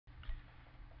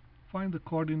Find the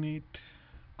coordinates.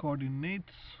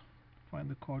 Find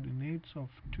the coordinates of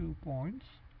 2 points,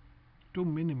 two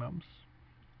minimums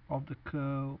of the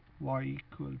curve y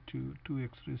equal to 2x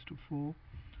raised to 4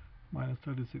 minus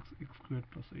 36x squared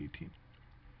plus 18.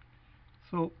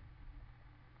 So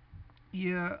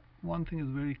here one thing is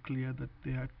very clear, that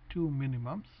there are two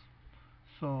minimums.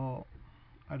 So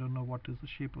I don't know what is the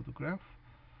shape of the graph.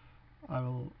 I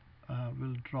will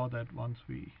draw that once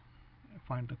we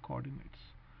find the coordinates.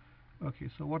 Okay,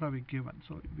 so what are we given?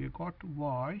 So we got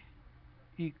y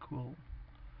equal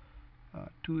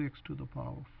 2x to the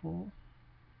power 4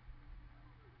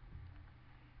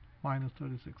 minus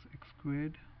 36x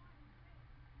squared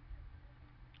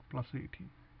plus 18,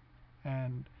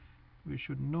 and we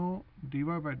should know dy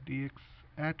by dx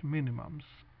at minimums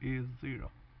is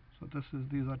 0. So this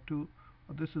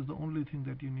is the only thing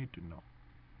that you need to know,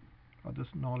 or this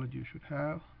knowledge you should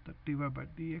have, that dy by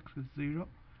dx is 0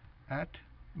 at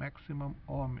maximum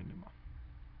or minimum.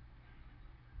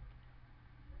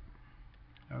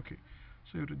 Okay,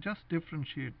 so you have to just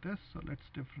differentiate this. So let's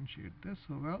differentiate this.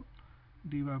 So well,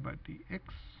 dy by dx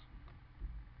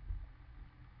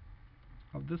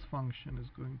of this function is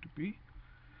going to be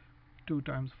 2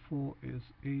 times 4 is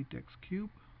 8x cubed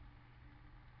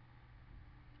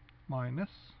minus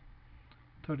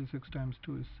 36 times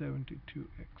 2 is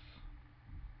 72x,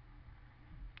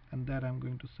 and that I'm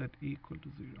going to set equal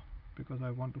to 0 because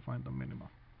I want to find the minimum.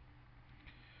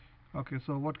 Okay,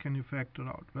 so what can you factor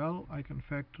out? Well, I can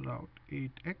factor out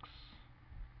 8x,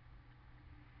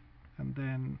 and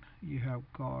then you have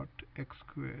got x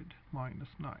squared minus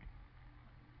 9.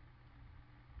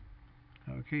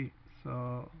 Okay,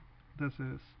 so this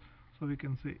is, so we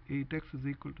can say 8x is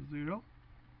equal to 0,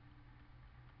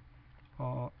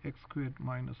 or x squared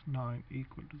minus 9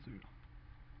 equal to 0.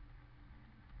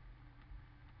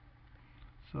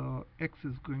 So x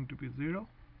is going to be 0,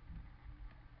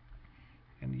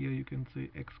 and here you can say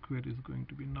x squared is going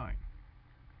to be 9.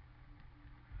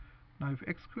 Now if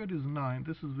x squared is 9,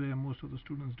 this is where most of the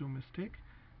students do mistake.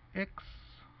 X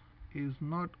is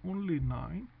not only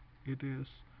 9, it is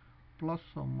plus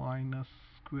or minus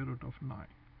square root of 9,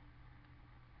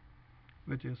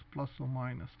 which is plus or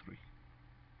minus 3.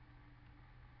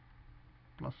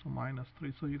 Plus or minus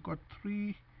 3. So you got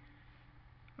 3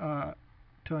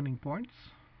 turning points.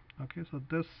 Okay, so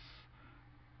this,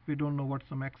 we don't know what's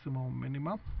the maximum or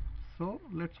minimum. So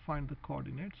let's find the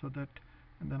coordinates, so that,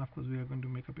 and then of course we are going to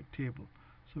make up a table.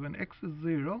 So when x is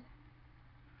 0,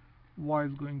 y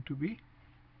is going to be,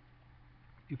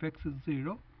 if x is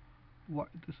 0, y,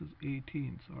 this is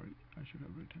 18, sorry, I should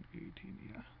have written 18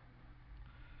 here.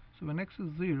 So when x is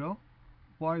 0,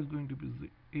 y is going to be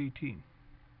 18.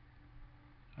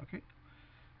 Okay,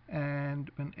 and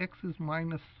when x is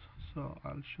minus, so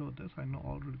I'll show this, I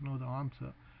already know the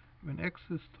answer. When x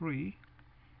is 3,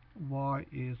 y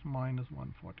is minus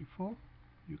 144.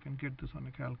 You can get this on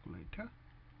a calculator.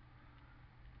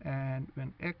 And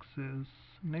when x is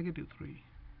negative 3,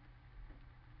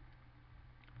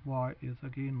 y is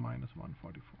again minus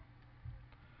 144.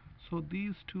 So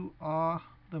these two are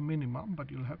the minimum, but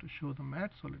you'll have to show the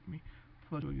math. So let me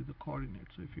first show you the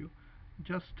coordinates. So if you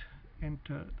just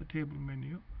enter the table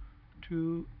menu,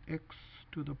 2x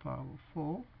to the power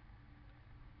 4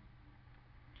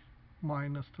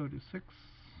 minus 36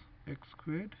 x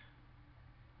squared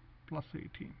plus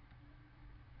 18.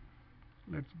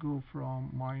 Let's go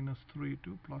from minus 3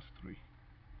 to plus 3.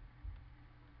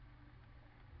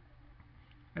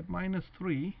 At minus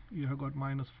 3, you have got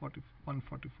minus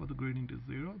 144. The gradient is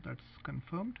 0. That's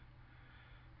confirmed.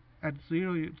 At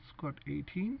 0, it's got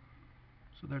 18.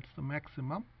 So that's the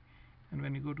maximum. And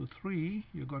when you go to 3,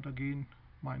 you got again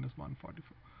minus 144.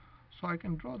 So I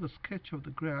can draw the sketch of the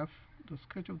graph. The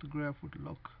sketch of the graph would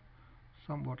look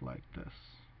somewhat like this.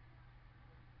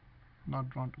 Not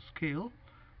drawn to scale.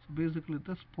 So basically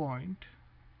this point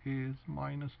is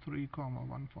minus 3 comma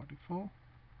 144.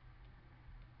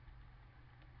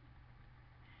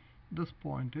 This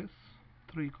point is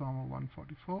 3 comma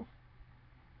 144.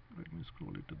 Let me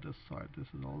scroll it to this side. This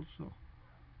is also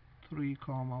 3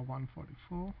 comma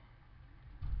 144,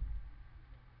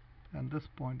 and this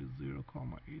point is 0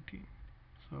 comma 18.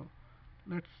 So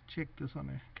let's check this on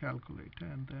a calculator,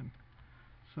 and then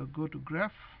so go to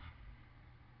graph,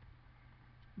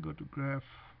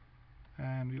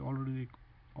 and we already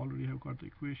have got the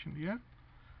equation here.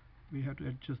 We have to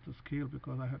adjust the scale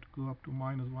because I have to go up to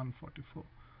minus 144.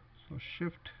 So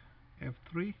shift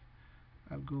F3,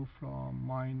 I'll go from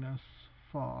minus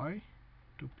 5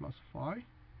 to plus 5,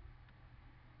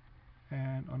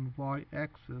 and on y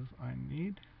axis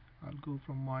I'll go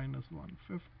from minus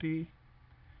 150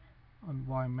 On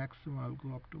y maximum I'll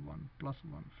go up to 1 plus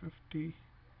 150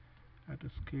 at a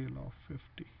scale of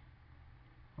 50,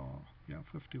 or yeah,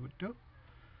 50 would do.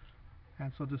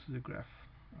 And so this is a graph.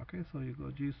 Okay, so you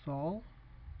go GSOL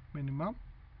minimum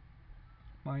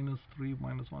minus 3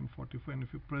 minus 144, and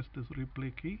if you press this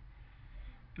replay key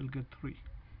you'll get 3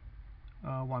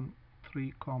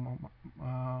 3 comma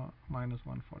minus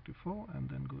 144, and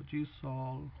then go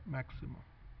GSOL maximum.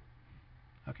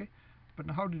 Okay, but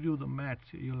now how to do the maths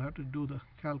here? You'll have to do the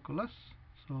calculus.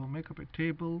 So make up a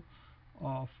table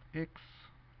of x,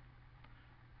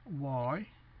 y,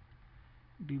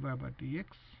 dy by dx,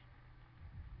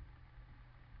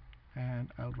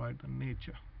 and I'll write the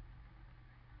nature.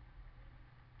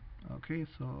 Okay,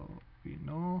 so we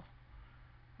know,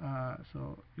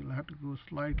 so you'll have to go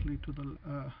slightly to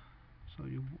the so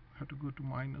you have to go to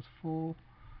minus 4,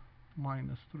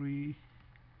 minus 3,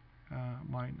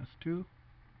 minus 2,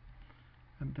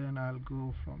 and then I'll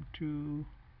go from 2,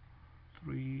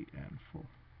 3, and 4.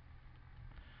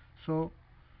 So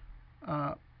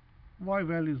y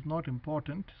value is not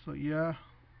important, so yeah.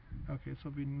 Okay, so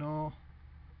we know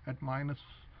at minus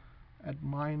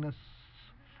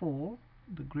 4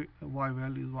 the y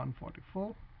value is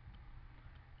 144.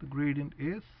 The gradient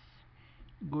is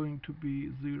going to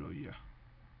be 0 here.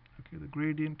 Okay, the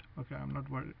gradient, okay, I'm not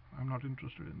worried, I'm not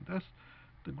interested in this.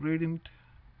 The gradient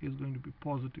is going to be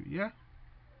positive here,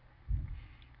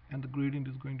 and the gradient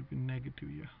is going to be negative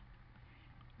here.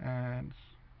 And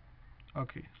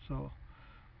okay, so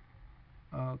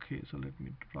let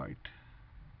me write.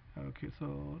 Okay,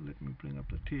 so let me bring up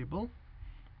the table.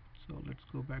 So let's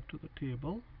go back to the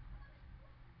table,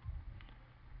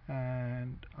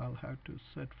 and I'll have to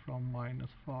set from minus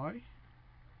 5.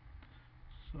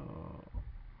 So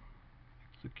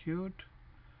execute.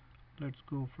 Let's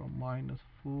go from minus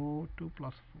 4 to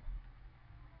plus 4.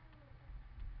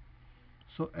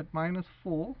 So at minus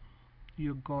 4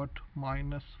 you got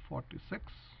minus 46,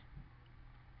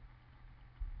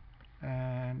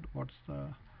 and what's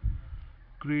the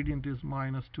gradient is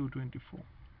minus 224.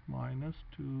 Minus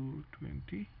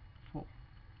 224.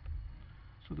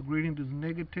 So the gradient is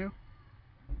negative.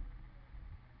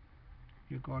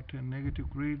 You got a negative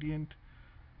gradient,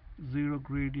 0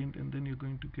 gradient, and then you're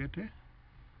going to get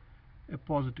a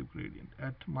positive gradient.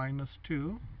 At minus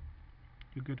 2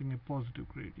 you're getting a positive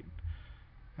gradient,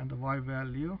 and the y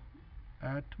value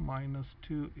at minus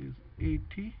 2 is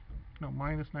 80, no,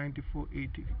 minus 94,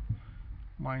 80,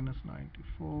 minus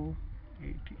 94,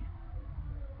 80,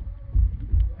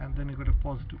 and then you got a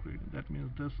positive gradient. That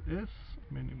means this is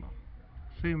minimum.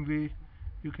 Same way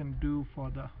you can do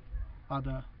for the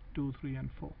other 2, 3, and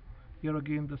 4. Here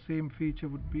again the same feature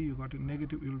would be, you got a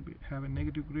negative, you'll have a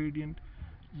negative gradient,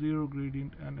 0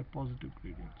 gradient, and a positive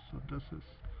gradient. So this is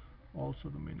also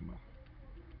the minimum.